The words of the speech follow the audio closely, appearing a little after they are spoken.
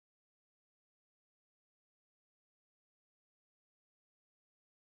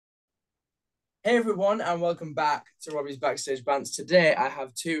Hey everyone, and welcome back to Robbie's Backstage Bants. Today I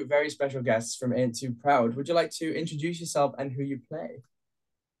have two very special guests from Ain't Too Proud. Would you like to introduce yourself and who you play?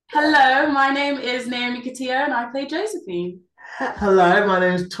 Hello, my name is Naomi Katiyo and I play Josephine. Hello, my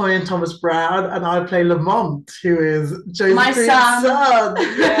name is Toyan Thomas-Browne, and I play Lamont, who is My Josephine's son. son.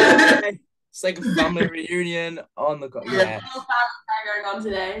 Yeah, it's like a family reunion on the Yeah. yeah, Little family going on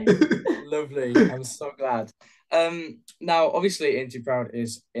today. lovely. I'm so glad. Now obviously Ain't Too Proud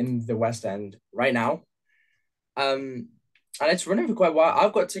is in the West End right now. And it's running for quite a while.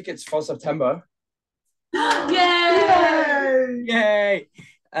 I've got tickets for September. Yay! Yay! Yay!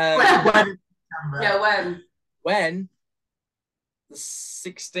 When, Um, when, Yeah, when? when the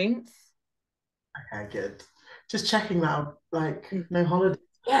 16th? okay, good. Just checking that, like, no holiday.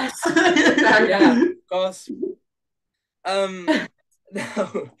 Yes. Yeah, of course. Um,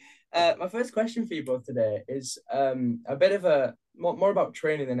 now, my first question for you both today is a bit of a more about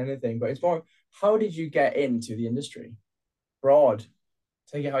training than anything, but it's more how did you get into the industry? Broad.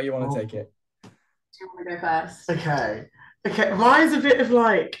 Take it how you want to Oh, take it. Do you want to go first? okay. Okay, mine's a bit of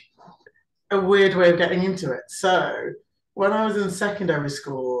like a weird way of getting into it. So, when I was in secondary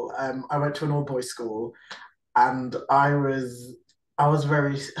school, I went to an all boys school, and I was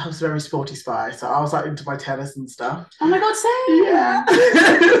very sporty spy. So I was like into my tennis and stuff. Oh my God, Yeah.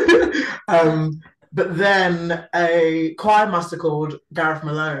 same. But then a choir master called Gareth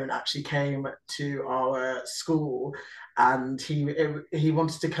Malone actually came to our school, and he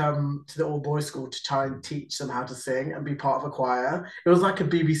wanted to come to the all boys school to try and teach them how to sing and be part of a choir. It was like a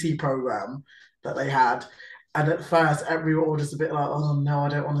BBC program that they had. And at first, we were all just a bit like, "Oh no, I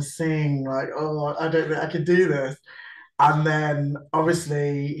don't want to sing. Like, oh, I don't think I could do this." And then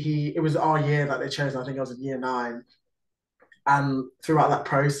obviously it was our year that they chose. I think I was in year 9. And throughout that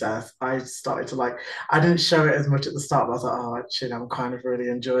process, I started to like, I didn't show it as much at the start, but I was like, oh, actually, I'm kind of really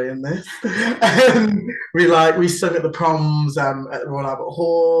enjoying this. And we sung at the proms at the Royal Albert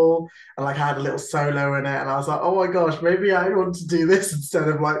Hall, and like I had a little solo in it. And I was like, oh my gosh, maybe I want to do this instead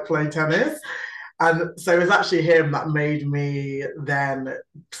of like play tennis. And so it was actually him that made me then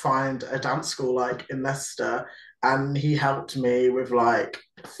find a dance school like in Leicester, and he helped me with like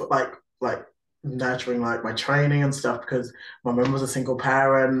nurturing like my training and stuff because my mum was a single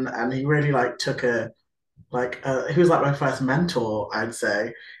parent, and he really like took he was like my first mentor, I'd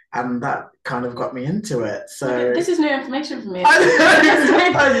say, and that kind of got me into it. So This is new information for me. I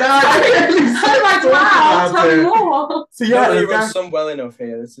know, I'm like, wow, tell me more. So Nobody yeah, runs some well enough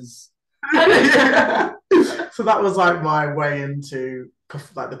here. This is yeah. So that was like my way into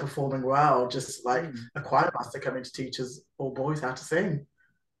like the performing world, just like a choir master coming to teach us all boys how to sing,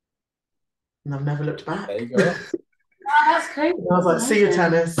 and I've never looked there back. you go. Wow, that's crazy. I was like, That's see you, amazing.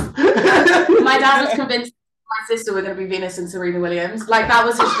 tennis. My dad was convinced my sister were going to be Venus and Serena Williams. Like that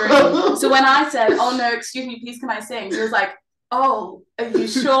was his dream. So when I said, "Oh no, excuse me, please can I sing?" He was like, "Oh, are you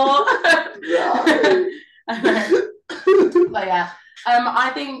sure?" But yeah,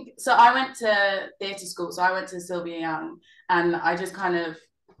 I think so. I went to theatre school, so I went to Sylvia Young, and I just kind of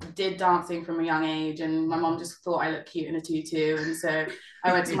did dancing from a young age. And my mom just thought I looked cute in a tutu, and so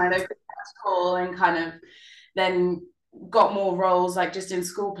I went to my local school and kind of then got more roles like just in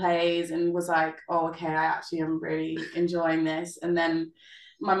school plays and was like, oh, okay, I actually am really enjoying this. And then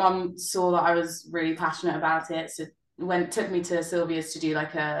my mom saw that I was really passionate about it. So took me to Sylvia's to do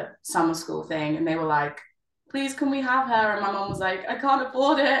like a summer school thing. And they were like, please, can we have her? And my mom was like, I can't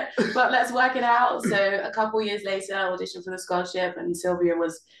afford it, but let's work it out. So a couple years later, I auditioned for the scholarship, and Sylvia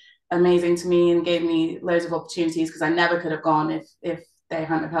was amazing to me and gave me loads of opportunities because I never could have gone if they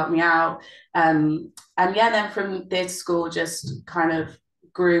hadn't have helped me out. And yeah, then from theatre school, just kind of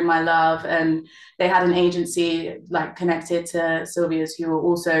grew my love. And they had an agency like connected to Sylvia's who were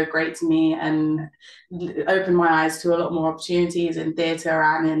also great to me and opened my eyes to a lot more opportunities in theatre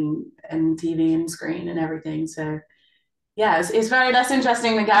and in TV and screen and everything. So yeah, it's very less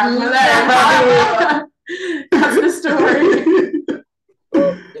interesting than Gareth Malone. That's the story.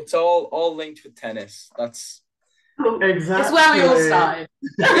 Well, it's all linked with tennis. That's Exactly. It's where we all started.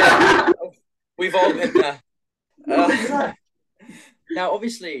 yeah. We've all been there. Exactly. Now,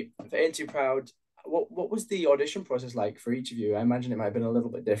 obviously, for Ain't Too Proud, what was the audition process like for each of you? I imagine it might have been a little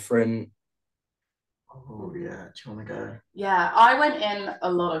bit different. Oh yeah, do you want to go? Yeah, I went in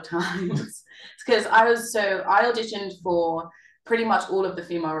a lot of times because I auditioned for pretty much all of the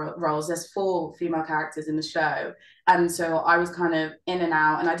female roles. There's 4 female characters in the show, and so I was kind of in and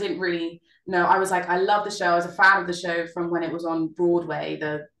out, and I didn't really know. I was like, I love the show. I was a fan of the show from when it was on Broadway,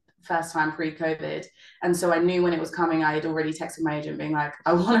 first time pre-COVID. And so I knew when it was coming, I had already texted my agent being like,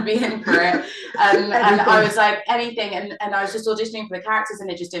 I want to be in for it. And I was like, anything. And I was just auditioning for the characters and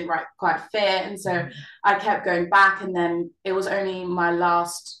it just didn't quite fit. And so I kept going back. And then it was only my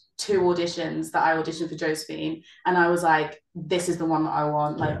last 2 auditions that I auditioned for Josephine. And I was like, this is the one that I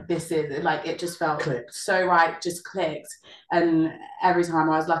want. Like, this is, like, it just felt so right, just clicked. And every time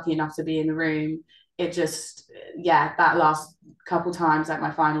I was lucky enough to be in the room, it just, that last couple times, like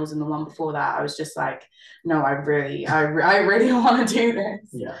my finals and the one before that, I was just like, no, I really want to do this.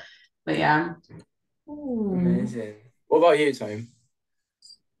 Yeah. But yeah. Amazing. What about you, Tom?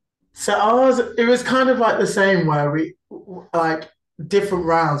 So it was kind of like the same where we, like, different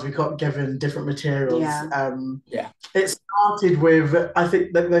rounds, we got given different materials. It started with, I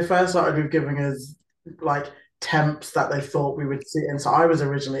think they first started with giving us like temps that they thought we would sit in. So I was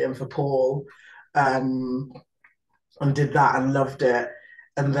originally in for Paul, and did that and loved it.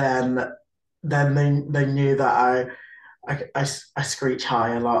 And then they knew that I screech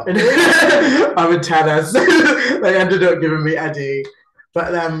high a lot. I'm a tenor, so they ended up giving me Eddie.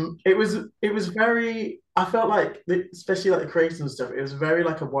 But it was very, I felt like, especially like the creating stuff, it was very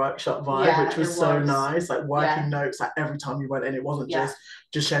like a workshop vibe, which was so nice. Like working notes, like every time you went in, it wasn't just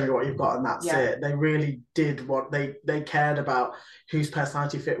show me what you've got and that's it. They really did what they cared about, whose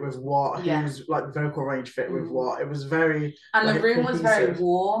personality fit with what, whose like vocal range fit with what. It was very, and like, the room was very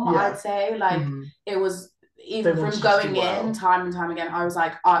warm. I'd say like it was. Even from going in time and time again, I was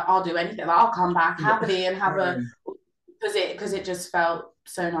like, I'll do anything. Like, I'll come back happily and have because it just felt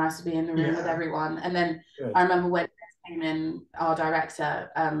so nice to be in the room with everyone. And then I remember when came in, our director,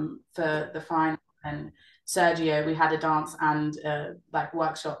 for the final, and Sergio, we had a dance and like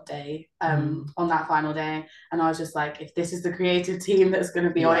workshop day on that final day, and I was just like, if this is the creative team that's going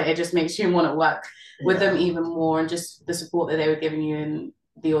to be on it, it just makes you want to work with them even more. And just the support that they were giving you in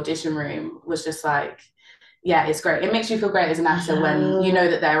the audition room was just like, it's great. It makes you feel great as an actor when you know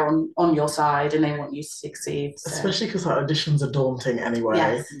that they're on your side and they want you to succeed. So. Especially because like, auditions are daunting anyway.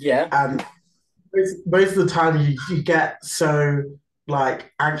 Yes. Yeah. And most of the time you get so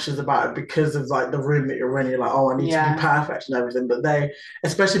like anxious about it because of like the room that you're in. You're like, oh, I need to be perfect and everything. But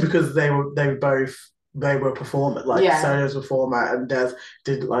especially because they were performers, like Sergio's a performer and Des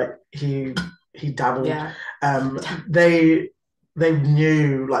did like he dabbled. They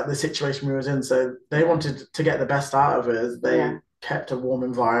knew like the situation we was in, so they wanted to get the best out of us. They kept a warm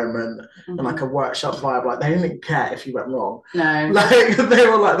environment and like a workshop vibe. Like they didn't care if you went wrong. No, like they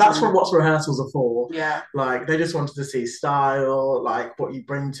were like, that's what rehearsals are for. Yeah, like they just wanted to see style, like what you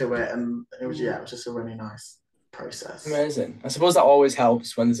bring to it, and it was it was just a really nice process. Amazing. I suppose that always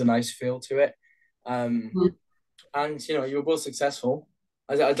helps when there's a nice feel to it. And you know, you were both successful.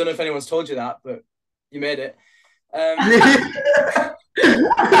 I don't know if anyone's told you that, but you made it. I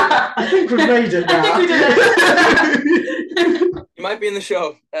think we made it now. I think we did it. You might be in the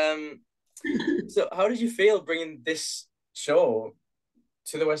show. So how did you feel bringing this show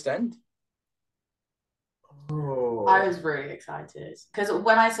to the West End? I was really excited because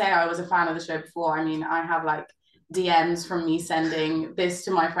when I say I was a fan of the show before, I mean I have like DMs from me sending this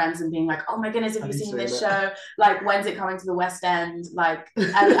to my friends and being like, oh my goodness, have you seen this show? Like, when's it coming to the West End? Like,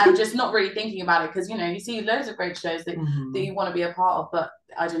 and just not really thinking about it because, you know, you see loads of great shows that you want to be a part of, but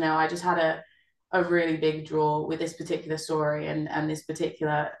I don't know, I just had a really big draw with this particular story and this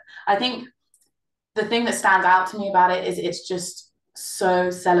particular, I think the thing that stands out to me about it is it's just so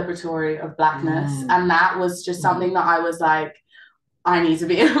celebratory of Blackness, and that was just something that I was like, I need to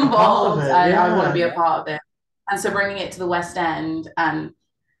be involved. I want to be a part of it. And so bringing it to the West End and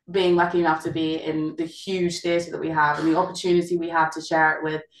being lucky enough to be in the huge theatre that we have and the opportunity we have to share it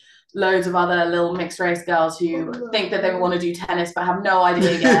with loads of other little mixed race girls who think that they want to do tennis but have no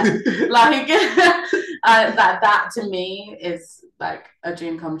idea yet. Like that to me is like a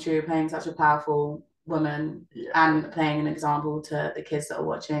dream come true, playing such a powerful woman and playing an example to the kids that are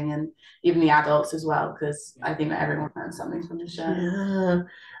watching and even the adults as well, because I think that everyone learns something from the show. Yeah,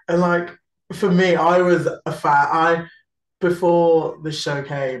 and like for me, I was a fan. Before the show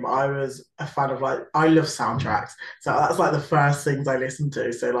came, I was a fan of like, I love soundtracks. So that's like the first things I listened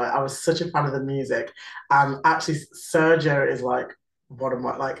to. So like, I was such a fan of the music. And actually, Sergio is like one of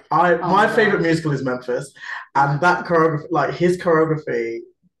my, like, my favorite musical is Memphis. And that choreography, like his choreography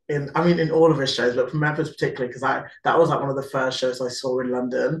in all of his shows, but for Memphis particularly, because that was like one of the first shows I saw in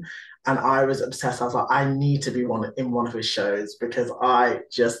London. And I was obsessed. I was like, I need to be in one of his shows because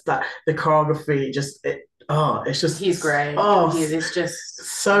the choreography it's just he's great. Oh, it's just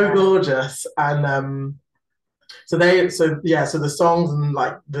so gorgeous. And So the songs and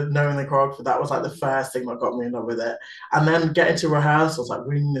like the knowing the choreography, that was like the first thing that got me in love with it. And then getting to rehearsals, like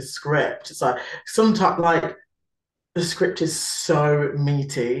reading the script. It's like sometimes like the script is so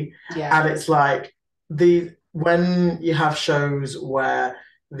meaty, Yeah. and it's like the when you have shows where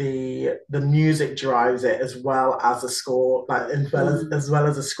the music drives it as well as the score, like as well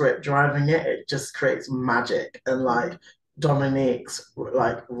as the script driving it, it just creates magic. And like Dominique's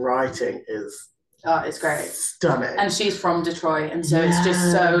like writing is it's great, stunning, and she's from Detroit, and so it's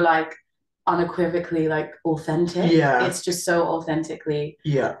just so like unequivocally like authentic. Yeah, it's just so authentically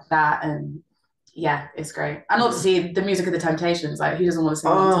that, and yeah, it's great. And obviously the music of the Temptations, like who doesn't want to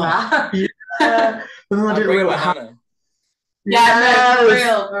sing to that? Yeah. And then I didn't realize how. Yeah,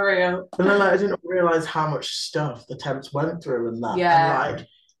 no, for real. And then like I didn't realize how much stuff the Temps went through and that. Yeah. And like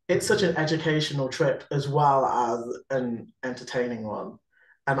it's such an educational trip as well as an entertaining one.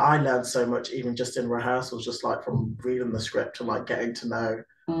 And I learned so much even just in rehearsals, just like from reading the script and like getting to know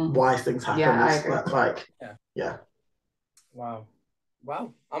why things happen. Yeah, I agree. Like yeah. Wow.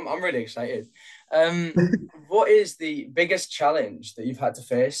 I'm really excited. What is the biggest challenge that you've had to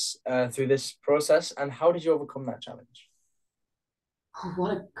face through this process, and how did you overcome that challenge? Oh,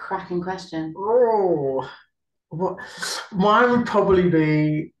 what a cracking question. Oh, what mine would probably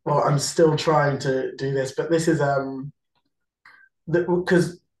be, well, I'm still trying to do this, but this is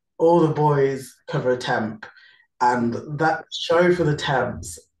because all the boys cover a temp, and that show for the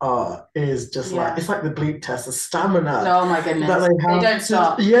temps is just like it's like the bleep test, the stamina. Oh my goodness, they don't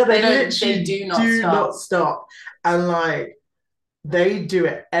stop. Yeah, they do not stop. And like they do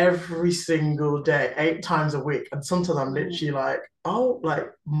it every single day, 8 times a week. And sometimes I'm literally like, oh,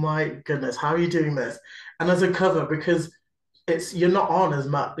 like my goodness, how are you doing this? And as a cover, because you're not on as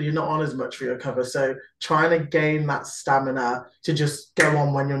much for your cover. So trying to gain that stamina to just go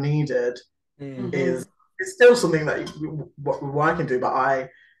on when you're needed is still something that what I can do, but I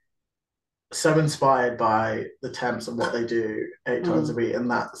so inspired by the Temps and what they do 8 times a week, and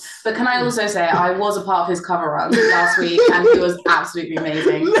that's. But can I also say I was a part of his cover run last week, and he was absolutely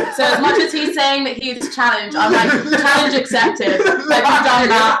amazing. So as much as he's saying that he's challenged, I'm like, challenge accepted. Like you've done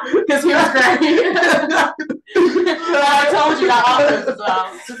that because he was great. I told you that afterwards as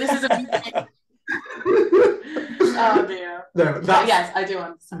well. So this is a. Oh dear. No, yes, I do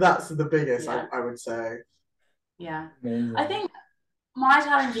understand. That's the biggest, I would say. Yeah, amazing. I think my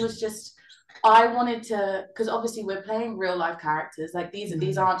challenge was just. I wanted to, because obviously we're playing real life characters. Like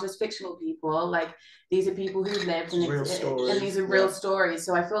these aren't just fictional people. Like these are people who've lived, and these are real stories.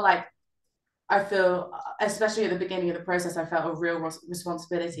 So I feel, especially at the beginning of the process, I felt a real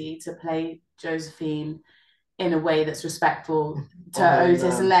responsibility to play Josephine in a way that's respectful to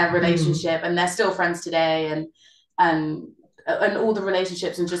Otis and their relationship, and they're still friends today, and all the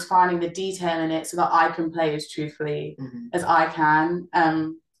relationships, and just finding the detail in it so that I can play as truthfully as I can.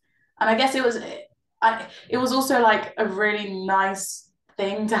 And I guess it was also like a really nice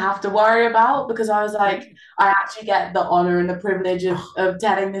thing to have to worry about, because I was like, I actually get the honor and the privilege of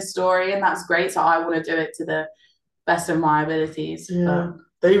telling this story, and that's great. So I want to do it to the best of my abilities. Yeah.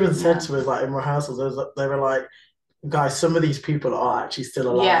 They even said to us, like in rehearsals, they were like, guys, some of these people are actually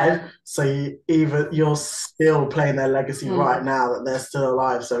still alive. So you're still playing their legacy right now, that they're still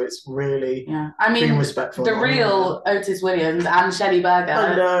alive. So it's really being respectful. The real Otis Williams and Shelley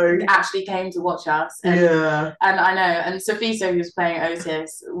Berger actually came to watch us. And I know. And Sofiso, who's playing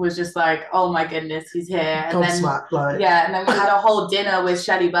Otis, was just like, oh my goodness, he's here. And then and then we had a whole dinner with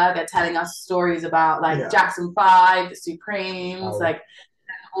Shelley Berger telling us stories about like Jackson 5, the Supremes, like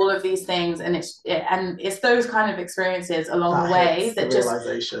all of these things, and it's those kind of experiences along the way that just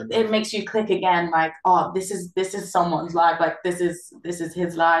it makes you click again, like, oh, this is someone's life, like this is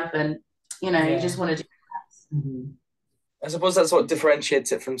his life, and you just want to do I suppose that's what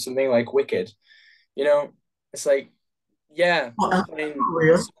differentiates it from something like Wicked. It's like,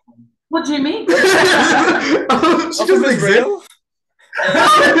 what do you mean? She doesn't exist.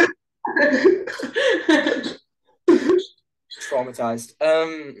 Traumatized.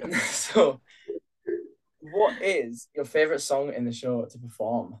 So what is your favorite song in the show to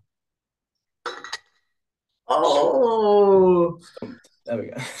perform? There we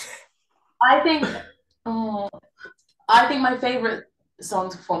go. I think my favorite song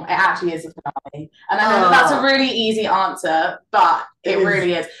to perform, it actually is a finale, and I know that's a really easy answer, but it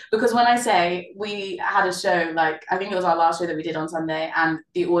really is, because when I say we had a show, like I think it was our last show that we did on Sunday, and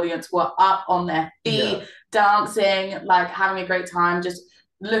the audience were up on their feet, dancing, like having a great time, just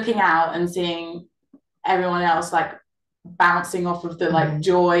looking out and seeing everyone else like bouncing off of the like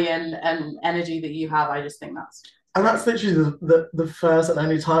joy and energy that you have. I just think And that's literally the first and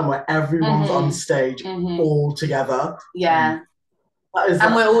only time where everyone's on stage all together. Yeah.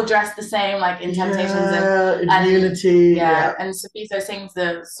 And we're all dressed the same, like in Temptations and Unity. Yeah. And Sophiso sings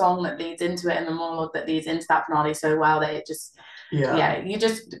the song that leads into it and the monologue that leads into that finale so well that it just, you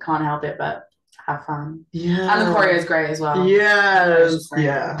just can't help it but have fun. Yeah. And the choreo is great as well. Yes.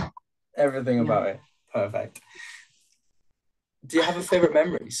 Yeah. Everything about it. Perfect. Do you have a favorite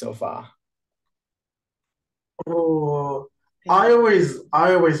memory so far? Oh, I always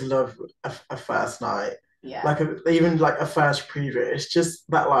love a first night. Yeah. Like even like a first preview. It's just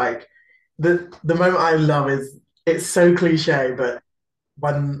that like the moment I love is, it's so cliche, but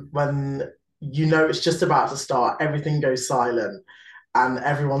when you know it's just about to start, everything goes silent and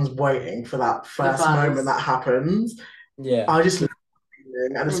everyone's waiting for that first moment that happens. Yeah. I just love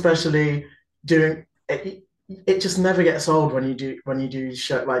it, and especially doing it. It just never gets old when you do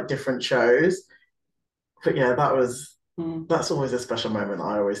show, like different shows. But yeah, that's always a special moment.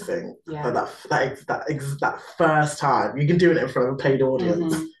 I always think that first time you can do it in front of a paid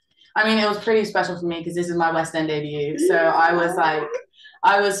audience. I mean, it was pretty special for me because this is my West End debut, so I was like,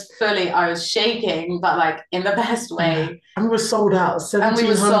 I was shaking, but like in the best way. And we were sold out,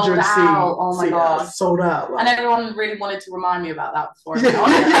 1,700 seats. Oh my god, sold out! Like. And everyone really wanted to remind me about that before.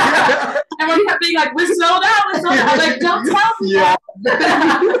 Everyone kept being like, "We're sold out, we're sold out." I'm like, "Don't tell me that."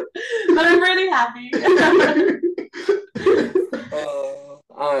 But I'm really happy.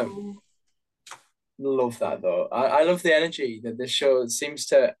 Love that though. I love the energy that this show seems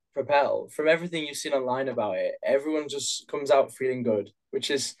to propel. From everything you've seen online about it, everyone just comes out feeling good, which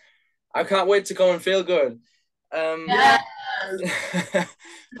is, I can't wait to go and feel good. Have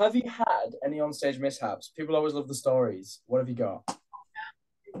you had any onstage mishaps? People always love the stories. What have you got?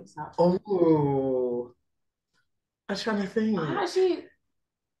 Oh, I'm trying to think. Actually,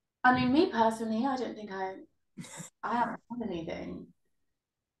 I mean, me personally, I don't think I haven't done anything.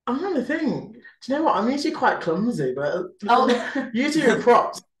 I'm trying to think. Do you know what? I'm usually quite clumsy, but usually your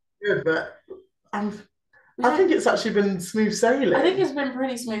props good, but I think it's actually been smooth sailing. I think it's been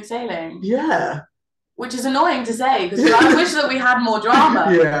pretty smooth sailing. Yeah. Which is annoying to say because I wish that we had more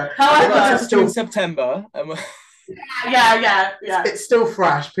drama. Yeah. However, it's still in September. Yeah. It's still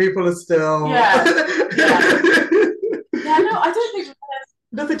fresh. People are still. Yeah. Yeah, no, I don't think.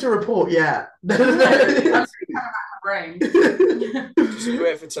 Nothing to report yet. I'm still coming back my brain. Just do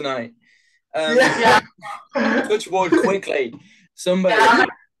it for tonight. Touch wood quickly. Somebody. Yeah,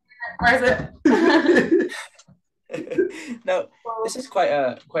 where is it? Now, this is quite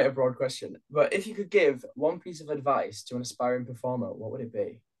a broad question, but if you could give one piece of advice to an aspiring performer, what would it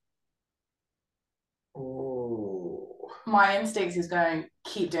be? Oh, my instinct is going,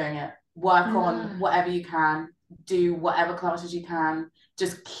 keep doing it. Work on whatever you can. Do whatever classes you can.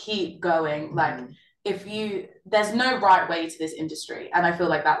 Just keep going. Like, there's no right way to this industry, and I feel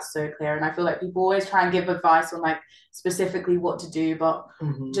like that's so clear. And I feel like people always try and give advice on like specifically what to do, but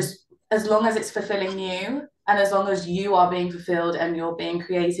just as long as it's fulfilling you, and as long as you are being fulfilled and you're being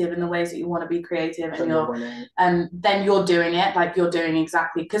creative in the ways that you want to be creative, and then you're doing it, like you're doing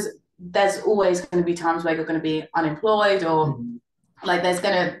exactly, because there's always going to be times where you're going to be unemployed or like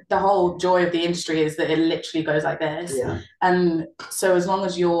the whole joy of the industry is that it literally goes like this. And so as long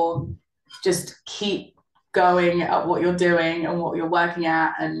as you're just keep going at what you're doing and what you're working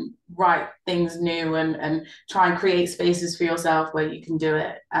at and write things new and try and create spaces for yourself where you can do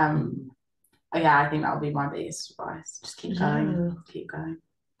it. I think that would be my biggest advice. Just keep going. Keep going.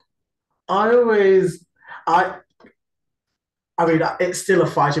 I mean, it's still a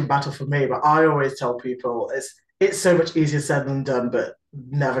fighting battle for me, but I always tell people it's so much easier said than done, but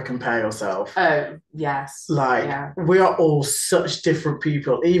never compare yourself. Oh, yes. We are all such different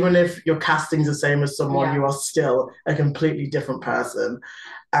people. Even if your casting's the same as someone, you are still a completely different person.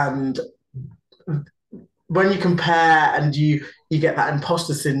 And when you compare and you get that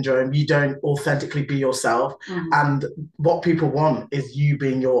imposter syndrome, you don't authentically be yourself. And what people want is you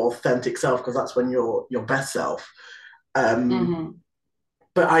being your authentic self, because that's when you're your best self.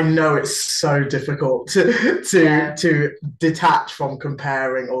 But I know it's so difficult to detach from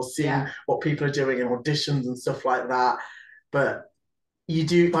comparing or seeing what people are doing in auditions and stuff like that. But you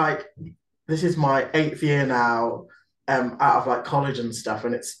do, like, this is my 8th year now, out of like college and stuff,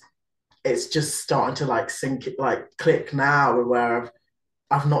 and it's just starting to like click now, where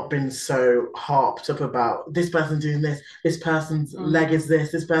I've not been so harped up about this person doing this person's leg is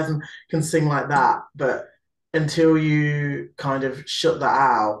this person can sing like that, but until you kind of shut that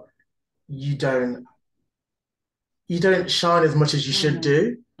out, you don't shine as much as you should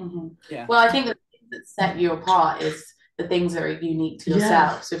do. Yeah. Well, I think the things that set you apart is the things that are unique to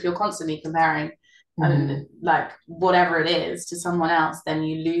yourself. So if you're constantly comparing and like whatever it is to someone else, then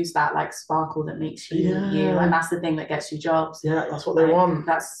you lose that like sparkle that makes you you, and that's the thing that gets you jobs. Yeah, that's what they want.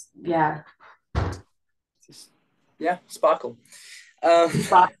 That's sparkle.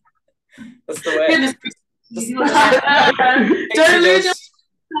 Sparkle. That's the way. Don't lose your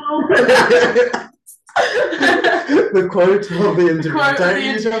the quote of the interview. Don't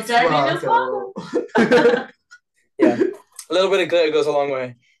use your sparkle. Yeah, a little bit of glitter goes a long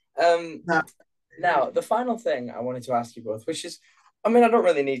way. Now, the final thing I wanted to ask you both, which is, I mean, I don't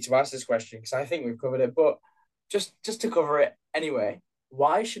really need to ask this question because I think we've covered it, but just to cover it anyway,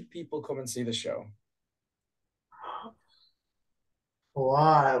 why should people come and see the show?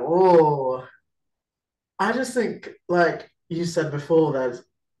 Why? Oh, I just think, like you said before, there's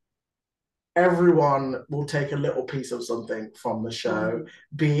everyone will take a little piece of something from the show,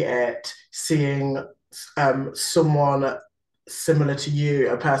 be it seeing someone similar to you,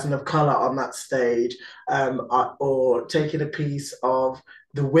 a person of color on that stage, or taking a piece of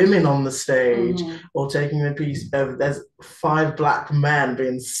the women on the stage, or taking a piece of there's 5 Black men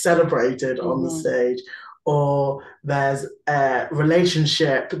being celebrated on the stage, or there's a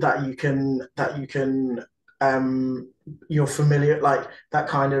relationship that you can you're familiar, like that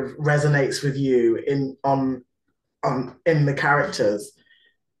kind of resonates with you in the characters,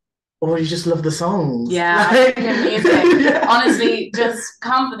 or you just love the songs. Like, the music. Honestly, just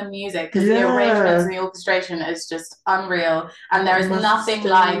come for the music, because the arrangements and the orchestration is just unreal, and there is nothing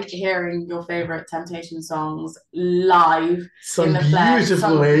like hearing your favorite Temptation songs live in the flesh.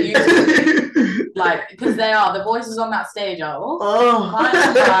 Like, because the voices on that stage are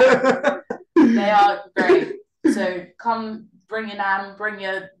they are great. So come, bring your nan, bring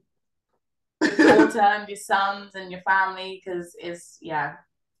your daughter and your sons and your family, because it's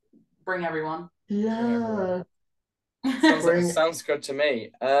bring everyone. Sounds good to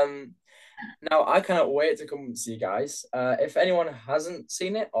me. Now I cannot wait to come and see you guys. If anyone hasn't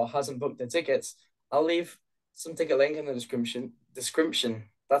seen it or hasn't booked their tickets, I'll leave some ticket link in the description.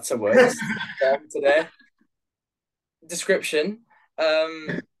 That's a word today. Description.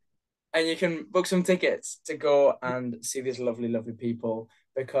 And you can book some tickets to go and see these lovely, lovely people,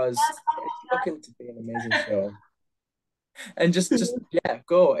 because it's looking to be an amazing show. And just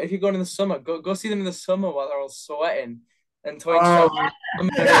go. If you're going in the summer, go see them in the summer while they're all sweating and Toyan.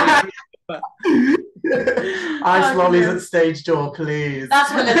 Ice lollies at stage door, please.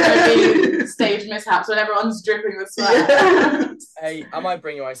 That's when there's going to be stage mishaps, when everyone's dripping with sweat. Hey, I might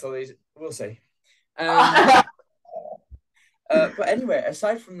bring you ice lollies. We'll see. But anyway,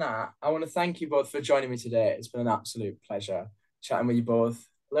 aside from that, I want to thank you both for joining me today. It's been an absolute pleasure chatting with you both,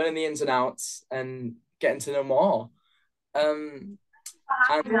 learning the ins and outs, and getting to know more. Thank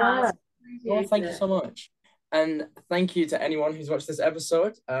you so much. And thank you to anyone who's watched this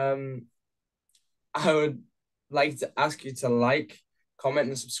episode. I would like to ask you to like, comment,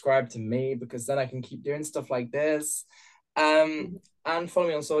 and subscribe to me, because then I can keep doing stuff like this. And follow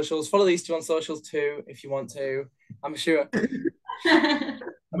me on socials. Follow these two on socials too, if you want to. I'm sure.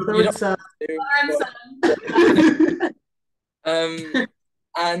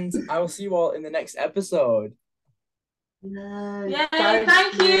 And I will see you all in the next episode. Yay,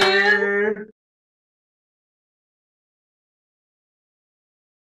 thank you.